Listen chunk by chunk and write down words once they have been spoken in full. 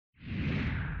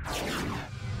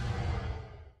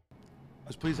I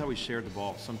was pleased how we shared the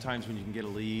ball. Sometimes when you can get a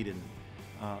lead and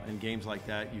in games like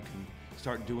that, you can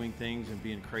start doing things and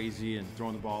being crazy and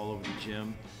throwing the ball all over the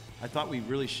gym. I thought we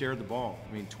really shared the ball.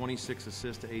 I mean, 26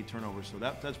 assists to 8 turnovers. So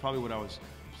that's probably what I was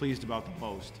pleased about the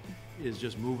most, is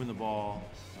just moving the ball,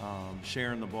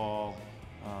 sharing the ball,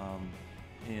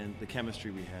 and the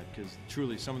chemistry we had. Because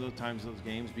truly, some of those times those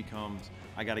games becomes,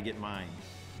 I got to get mine.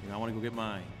 You know, I want to go get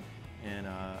mine. And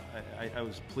I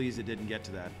was pleased it didn't get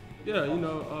to that. Yeah,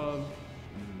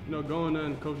 going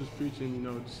in, coach was preaching,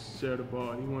 just share the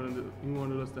ball. He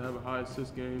wanted us to have a high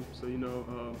assist game. So,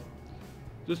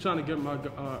 just trying to get my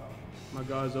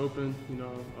guys open.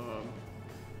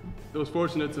 It was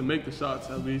fortunate to make the shots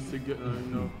at least to get,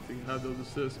 to have those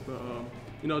assists.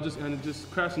 But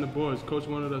just crashing the boards. Coach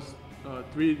wanted us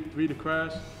three to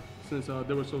crash since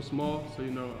they were so small. So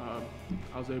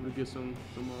I was able to get some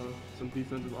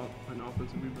defensive and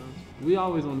offensive rebounds. We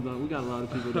always on the dunk. We got a lot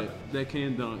of people that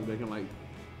can dunk. That can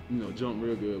jump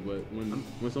real good. But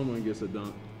when someone gets a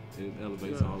dunk, it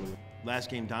elevates all of it.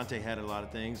 Last game, Dante had a lot of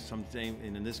things.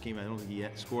 And in this game, I don't think he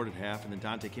scored at half. And then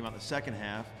Dante came out in the second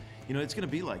half. It's going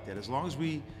to be like that. As long as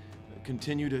we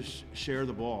continue to share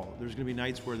the ball, there's going to be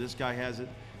nights where this guy has it,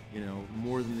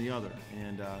 more than the other.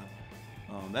 And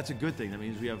that's a good thing. That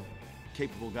means we have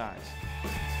capable guys.